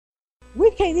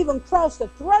we can't even cross the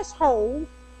threshold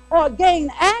or gain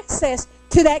access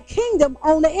to that kingdom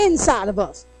on the inside of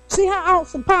us. See how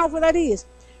awesome, powerful that is?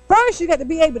 First, you got to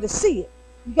be able to see it.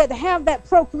 You got to have that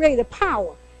procreative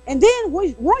power. And then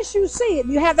once you see it,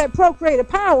 you have that procreative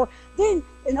power, then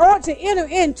in order to enter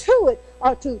into it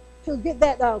or to get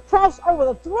that cross over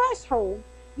the threshold,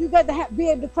 you got to be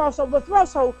able to cross over the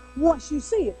threshold once you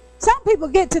see it. Some people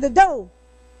get to the door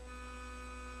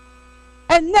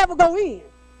and never go in.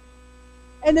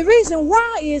 And the reason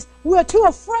why is we're too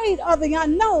afraid of the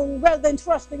unknown rather than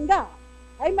trusting God.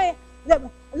 Amen. A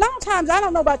lot of times, I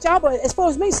don't know about y'all, but as far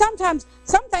as me, sometimes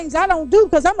some things I don't do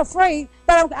because I'm afraid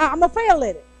that I'm going to fail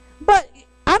at it. But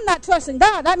I'm not trusting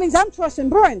God. That means I'm trusting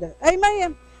Brenda.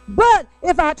 Amen. But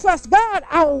if I trust God,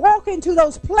 I'll walk into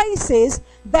those places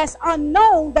that's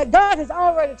unknown, that God has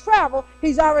already traveled.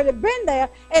 He's already been there.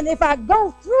 And if I go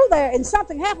through there and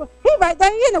something happens, he's right there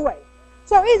anyway.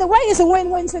 So either way, it's a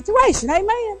win-win situation.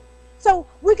 Amen. So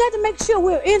we got to make sure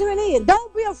we're entering in.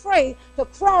 Don't be afraid to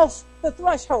cross the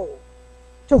threshold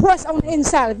to what's on the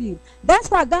inside of you.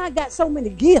 That's why God got so many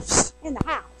gifts in the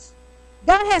house.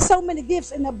 God has so many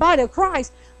gifts in the body of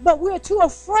Christ, but we're too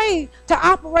afraid to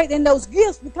operate in those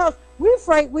gifts because we're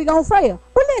afraid we're going to fail.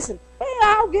 But listen, they ain't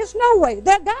our gifts no way.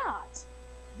 They're God's.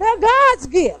 They're God's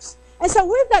gifts. And so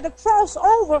we've got to cross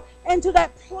over into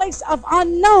that place of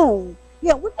unknown.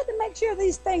 Yeah, we've got to make sure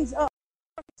these things work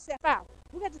themselves out.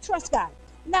 We've got to trust God.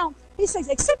 Now, he says,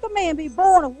 except a man be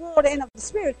born of water and of the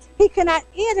Spirit, he cannot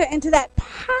enter into that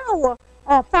power,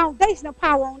 foundational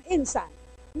power on the inside.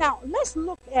 Now, let's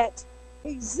look at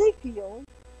Ezekiel.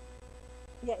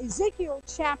 Yeah, Ezekiel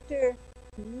chapter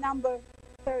number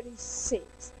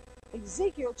 36.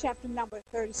 Ezekiel chapter number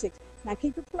 36. Now,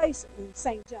 keep your place in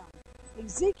St. John.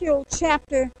 Ezekiel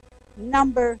chapter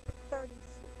number 36.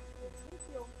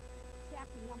 Ezekiel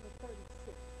chapter number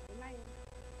 36. Amen.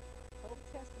 Old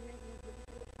Testament, we'll give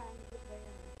you the time to get there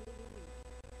and include it.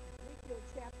 Ezekiel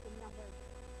chapter number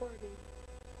 36.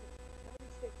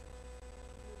 36.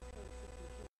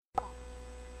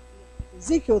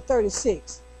 Ezekiel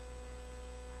 36.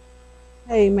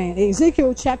 Amen.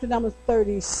 Ezekiel chapter number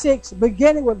 36,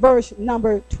 beginning with verse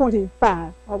number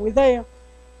 25. Are we there?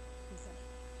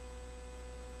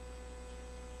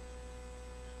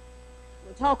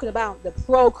 We're talking about the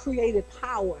procreative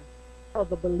power of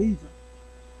the believer.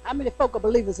 How many folk are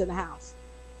believers in the house?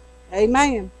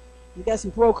 Amen. You got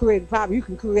some procreative power. You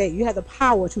can create. You have the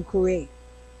power to create.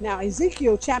 Now,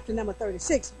 Ezekiel chapter number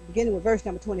 36, beginning with verse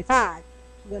number 25,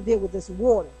 we're going to deal with this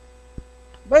water.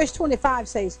 Verse 25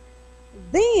 says,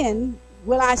 then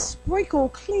will I sprinkle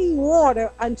clean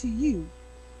water unto you,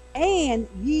 and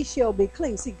ye shall be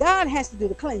clean. See, God has to do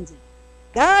the cleansing.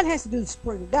 God has to do the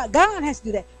sprinkling. God has to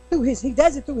do that through he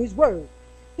does it through his word.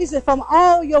 He said, from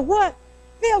all your what?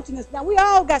 Filthiness. Now, we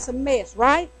all got some mess,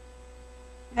 right?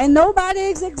 And nobody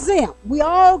is exempt. We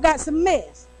all got some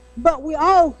mess. But we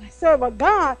all serve a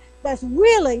God that's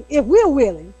willing, if we're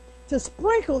willing, to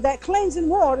sprinkle that cleansing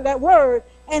water, that word,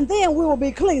 and then we will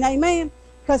be clean. Amen?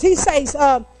 Because he says,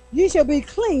 you shall be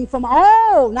clean from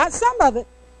all, not some of it,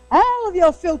 all of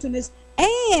your filthiness,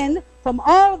 and from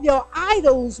all of your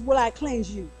idols will I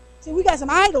cleanse you. See, we got some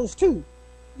idols too.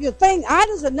 You think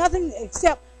idols are nothing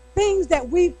except things that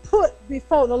we put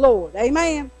before the Lord.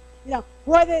 Amen? You know,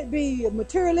 whether it be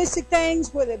materialistic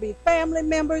things, whether it be family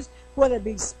members, whether it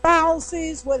be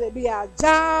spouses, whether it be our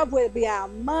job, whether it be our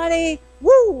money.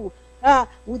 Woo!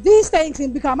 These things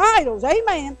can become idols.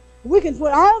 Amen? We can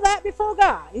put all that before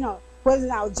God, you know, whether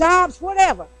it's our jobs,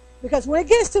 whatever. Because when it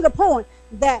gets to the point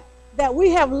that we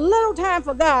have little time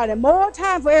for God and more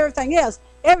time for everything else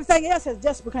has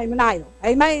just become an idol.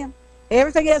 Amen?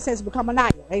 Everything else has become an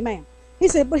idol. Amen? He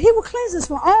said, but he will cleanse us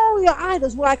from all your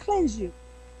idols will I cleanse you.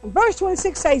 And verse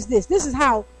 26 says this. This is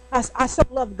how I so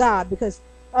love God, because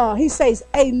he says,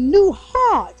 a new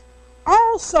heart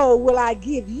also will I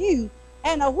give you,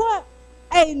 and a what?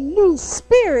 A new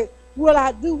spirit will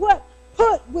I do what?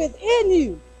 Put within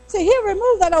you. See, he'll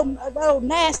remove that old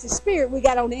nasty spirit we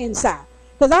got on the inside.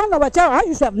 Because I don't know about y'all, I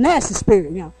used to have a nasty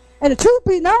spirit, you know. And the truth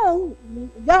be known,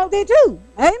 y'all did too.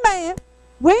 Amen.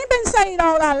 We ain't been saved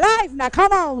all our life. Now,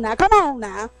 come on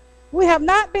now. We have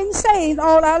not been saved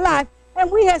all our life.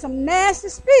 And we had some nasty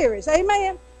spirits.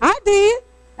 Amen. I did.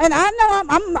 And I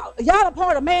know y'all are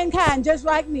part of mankind just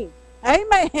like me.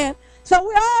 Amen. So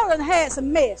we all done had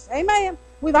some mess. Amen.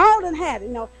 We've all done had it,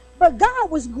 you know. But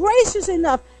God was gracious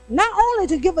enough not only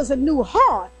to give us a new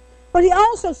heart, but he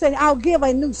also said, I'll give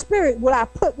a new spirit will I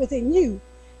put within you.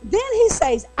 Then he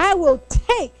says, I will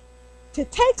take. To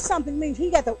take something means he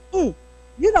got to,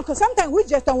 you know, because sometimes we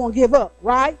just don't want to give up,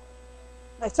 right?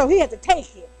 So he had to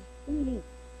take it.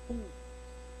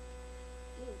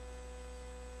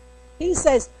 He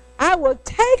says, I will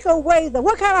take away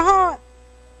what kind of heart?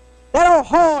 That old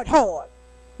hard heart.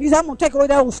 He said, I'm going to take away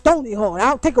that old stony heart.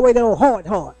 I'll take away that old hard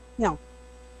heart.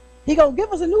 He going to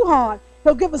give us a new heart.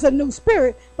 He'll give us a new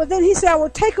spirit. But then he said, I will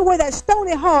take away that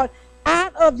stony heart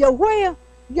out of your where?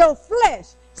 Your flesh.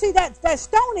 See, that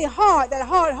stony heart, that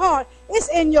hard heart, it's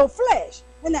in your flesh.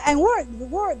 And the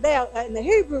word there in the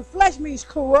Hebrew, flesh means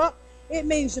corrupt. It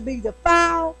means to be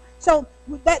defiled. So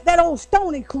that old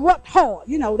stony, corrupt heart,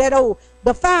 that old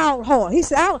defiled heart. He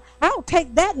said, I'll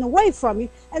take that away from you,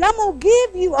 and I'm going to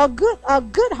give you a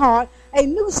good heart, a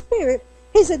new spirit.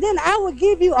 He said, then I will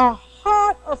give you a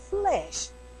heart of flesh.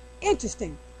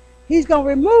 Interesting. He's going to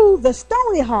remove the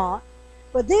stony heart,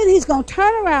 but then he's going to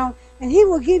turn around and he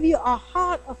will give you a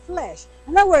heart of flesh.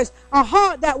 In other words, a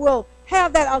heart that will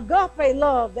have that agape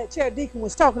love that Chair Deacon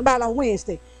was talking about on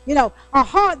Wednesday. A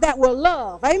heart that will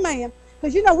love. Amen.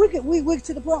 Because, we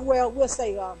to the point where we'll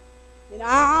say,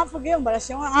 I'll forgive him, but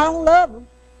I don't love him.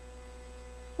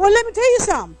 Well, let me tell you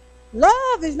something.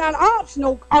 Love is not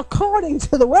optional according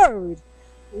to the word.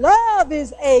 Love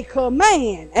is a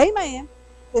command. Amen.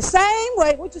 The same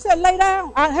way, what you said, lay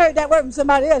down. I heard that word from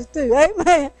somebody else too.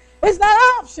 Amen. It's not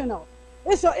optional.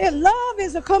 Love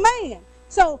is a command.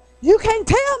 So you can't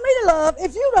tell me to love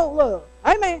if you don't love.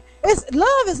 Amen.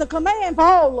 Love is a command for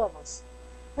all of us.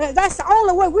 That's the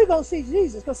only way we're going to see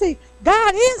Jesus. Because, see,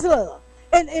 God is love.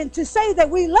 And to say that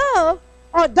we love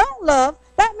or don't love,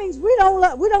 that means we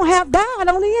don't have God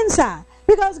on the inside.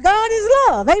 Because God is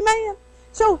love. Amen.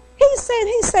 So he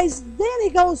says, then he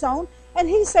goes on, and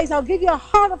he says, I'll give you a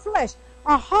heart of flesh,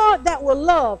 a heart that will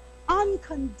love,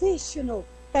 unconditional.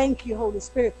 Thank you, Holy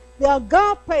Spirit. The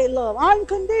agape love,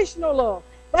 unconditional love.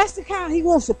 That's the kind he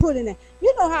wants to put in there.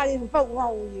 You know how even folk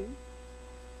wrong with you.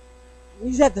 You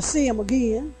just have to see him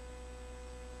again.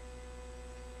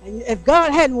 And if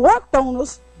God hadn't worked on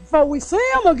us before we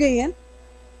see him again,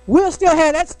 we'll still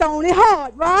have that stony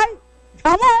heart, right?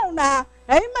 Come on now.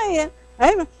 Amen.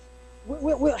 Amen.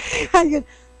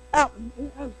 I'll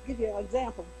give you an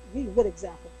example. Give you a good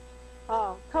example.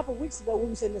 A couple of weeks ago, we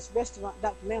was in this restaurant,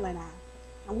 Dr. Mel and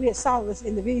and we had saw this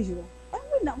individual. And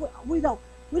we don't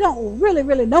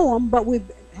really know them, but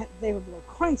they were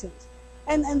acquaintances.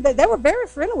 And they were very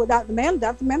friendly with Dr. Mel.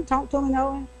 Dr. Mel talked to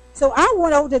me, So I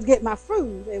went over to get my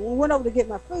food. And when we went over to get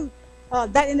my food,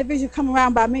 that individual come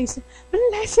around by me and said,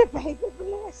 bless you, baby,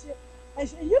 bless you.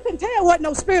 And you can tell there wasn't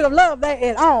no spirit of love there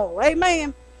at all.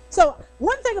 Amen. So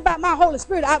one thing about my Holy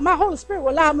Spirit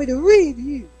will allow me to read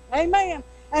you. Amen.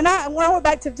 And when I went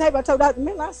back to the table, I told Dr.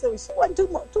 Miller, I said, she wasn't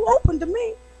too open to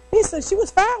me. He said, she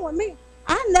was fine with me.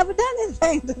 I never done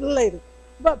anything to the lady.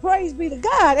 But praise be to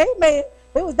God. Amen.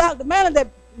 It was Dr. Miller that,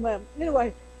 well,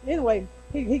 anyway,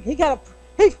 he kind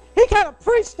of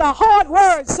preached a hard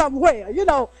word somewhere,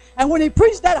 And when he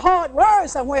preached that hard word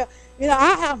somewhere,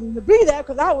 I happened to be there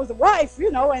because I was the wife,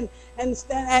 and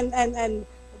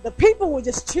the people were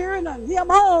just cheering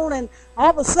him on, and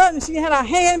all of a sudden she had her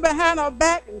hand behind her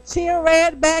back and chin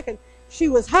red back, and she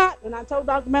was hot. And I told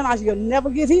Dr. Mann, I said, you'll never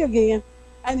get here again.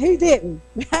 And he didn't.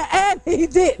 And he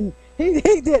didn't.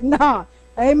 He did not.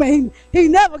 Amen. He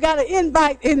never got an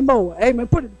invite anymore. Amen.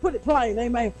 Put it plain.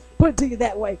 Amen. Put it to you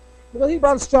that way. Because he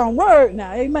brought a strong word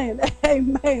now. Amen.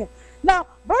 Amen. Now,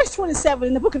 verse 27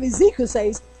 in the book of Ezekiel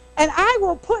says, and I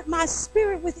will put my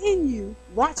spirit within you.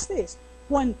 Watch this.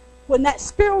 When that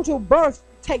spiritual birth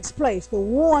takes place, the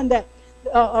one that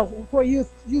where you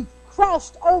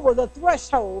crossed over the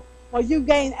threshold or you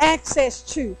gain access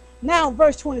to. Now,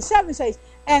 verse 27 says,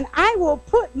 and I will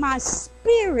put my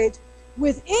spirit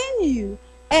within you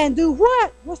and do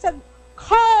what? What's that?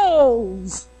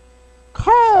 Cause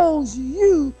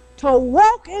you to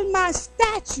walk in my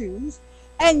statutes,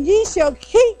 and ye shall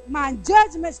keep my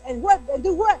judgments and what? And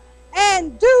do what?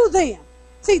 And do them.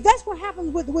 See, that's what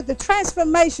happens with the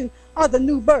transformation of the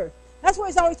new birth. That's why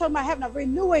he's always talking about having a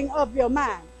renewing of your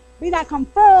mind. Be not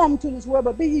conformed to this world,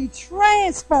 but be ye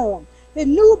transformed. The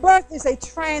new birth is a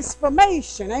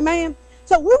transformation. Amen?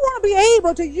 So we want to be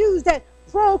able to use that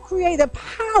procreative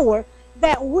power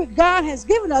that God has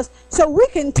given us so we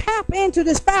can tap into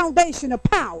this foundation of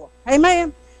power.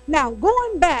 Amen? Now,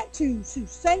 going back to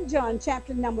St. John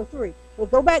chapter number 3. We'll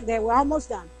go back there. We're almost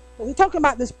done. We're talking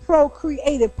about this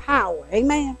procreative power.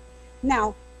 Amen.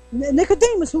 Now,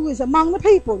 Nicodemus, who is among the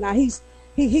people, now he's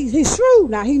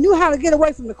shrewd. Now, he knew how to get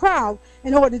away from the crowd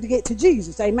in order to get to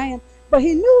Jesus. Amen. But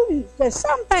he knew that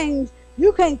some things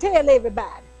you can't tell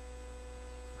everybody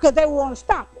because they want to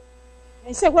stop it.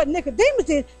 And so what Nicodemus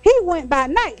did, he went by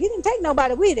night. He didn't take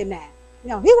nobody with him now.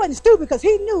 He wasn't stupid because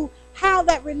he knew how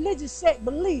that religious sect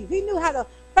believed. He knew how the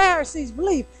Pharisees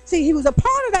believe. See, he was a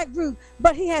part of that group,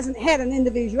 but he hasn't had an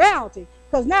individuality.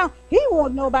 because now he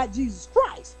wanted to know about Jesus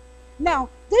Christ. Now,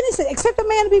 then he said, except a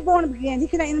man to be born again, he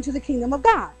cannot enter into the kingdom of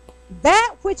God.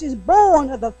 That which is born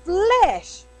of the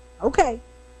flesh, okay,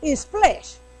 is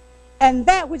flesh. And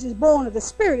that which is born of the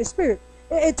spirit is spirit.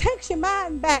 It takes your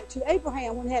mind back to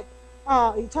Abraham when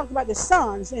he talked about the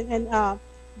sons. And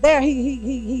there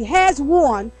he has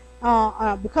one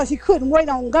because he couldn't wait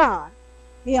on God.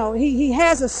 You know, he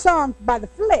has a son by the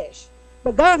flesh.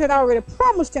 But God had already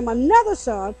promised him another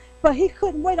son, but he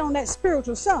couldn't wait on that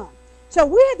spiritual son. So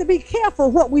we had to be careful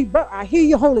what we birth. I hear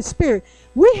you, Holy Spirit.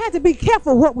 We had to be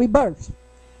careful what we birth,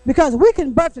 because we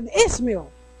can birth an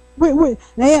Ishmael,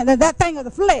 that thing of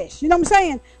the flesh. You know what I'm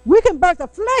saying? We can birth a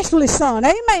fleshly son.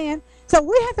 Amen. So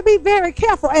we have to be very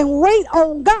careful and wait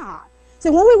on God.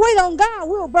 So when we wait on God,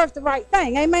 we'll birth the right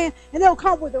thing. Amen. And it'll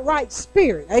come with the right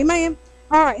spirit. Amen.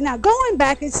 All right. Now going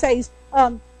back, it says,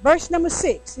 verse number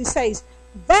 6. It says,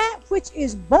 that which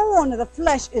is born of the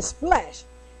flesh is flesh,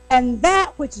 and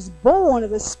that which is born of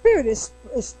the spirit is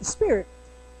spirit.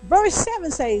 Verse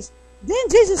 7 says, then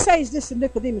Jesus says this to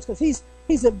Nicodemus, because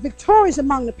he's a victorious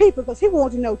among the people, because he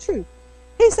wanted to know truth.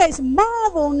 He says,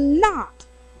 marvel not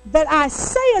that I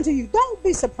say unto you. Don't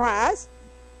be surprised.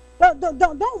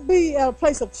 Don't be a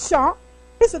place of shock.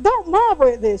 He said, don't marvel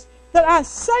at this, that I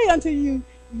say unto you,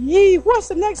 ye, what's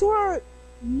the next word?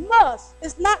 Must.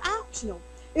 It's not optional.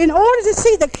 In order to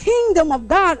see the kingdom of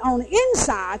God on the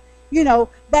inside, you know,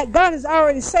 that God has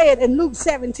already said in Luke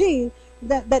 17,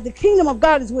 that the kingdom of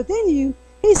God is within you.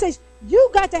 He says, you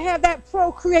got to have that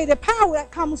procreative power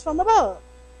that comes from above.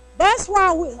 That's why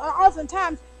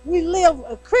oftentimes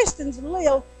Christians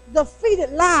live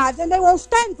defeated lives, and they won't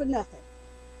stand for nothing.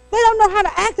 They don't know how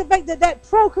to activate that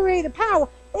procreative power.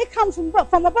 It comes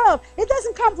from above. It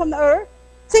doesn't come from the earth.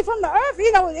 See, from the earth,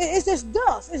 you know, it's just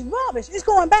dust. It's rubbish. It's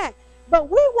going back. But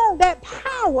we want that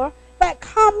power that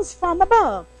comes from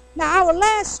above. Now, our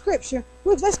last scripture,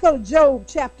 let's go to Job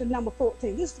chapter number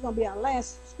 14. This is going to be our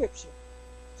last scripture.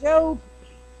 Job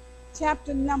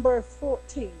chapter number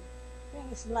 14. I think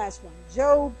this is the last one.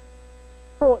 Job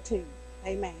 14.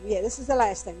 Amen. Yeah, this is the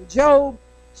last thing. Job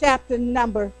chapter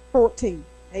number 14.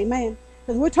 Amen.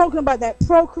 Because we're talking about that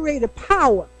procreative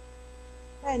power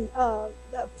and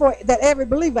that every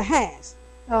believer has.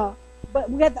 But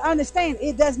we have to understand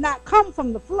it does not come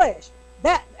from the flesh.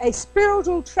 That a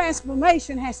spiritual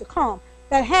transformation has to come.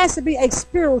 That has to be a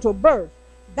spiritual birth.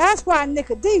 That's why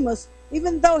Nicodemus,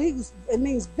 even though it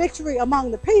means victory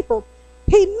among the people,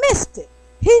 he missed it.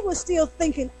 He was still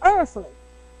thinking earthly.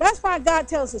 That's why God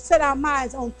tells us to set our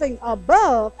minds on things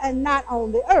above and not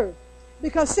on the earth.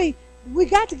 Because see, we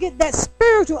got to get that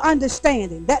spiritual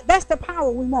understanding. That's the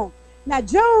power we want. Now,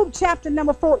 Job chapter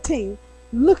number 14,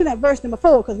 looking at verse number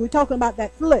 4, because we're talking about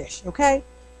that flesh, okay?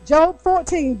 Job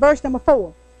 14, verse number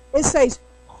 4. It says,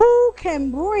 who can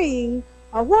bring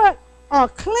a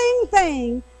clean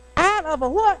thing out of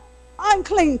a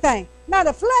unclean thing? Now,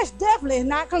 the flesh definitely is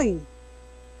not clean.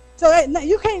 So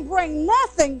you can't bring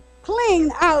nothing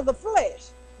clean out of the flesh.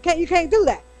 You can't do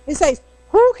that. It says,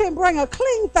 who can bring a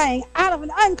clean thing out of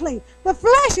an unclean? The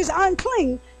flesh is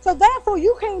unclean, so therefore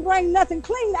you can't bring nothing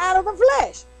clean out of the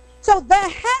flesh. So there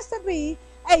has to be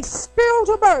a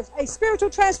spiritual birth, a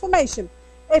spiritual transformation.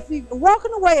 If you're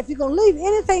walking away, if you're going to leave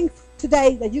anything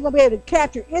today, that you're going to be able to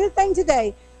capture anything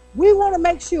today, we want to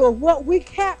make sure what we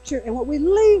capture and what we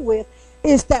leave with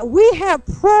is that we have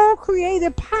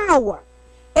procreative power.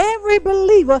 Every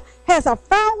believer has a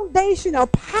foundation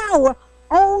of power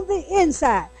on the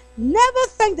inside. Never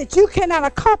think that you cannot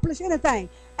accomplish anything.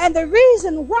 And the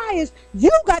reason why is you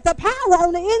got the power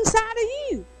on the inside of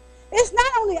you. It's not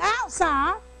on the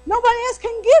outside. Nobody else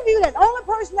can give you that. The only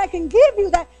person that can give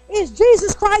you that is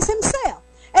Jesus Christ himself.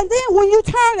 And then when you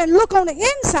turn and look on the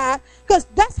inside, because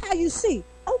that's how you see,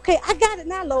 okay, I got it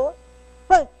now, Lord.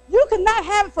 But you cannot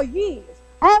have it for years.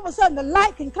 All of a sudden the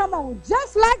light can come on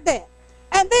just like that.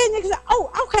 And then you can say,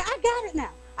 oh, okay, I got it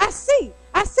now. I see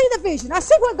the vision. I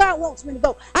see where God wants me to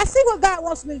go. I see what God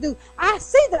wants me to do. I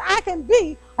see that I can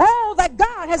be all that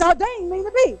God has ordained me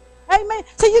to be. Amen.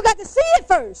 So you got to see it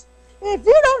first. If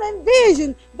you don't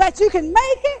envision that you can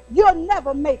make it, you'll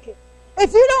never make it.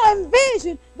 If you don't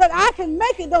envision that I can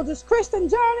make it on this Christian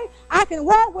journey, I can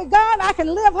walk with God, I can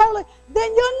live holy,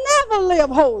 then you'll never live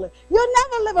holy. You'll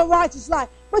never live a righteous life.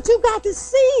 But you got to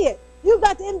see it. You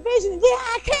got to envision it. Yeah,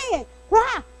 I can.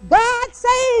 Why? God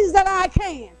says that I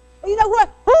can. And you know what?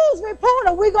 Whose report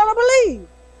are we going to believe?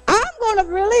 I'm going to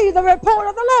believe the report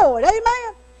of the Lord.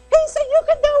 Amen. He said you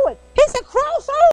can do it. He said cross over.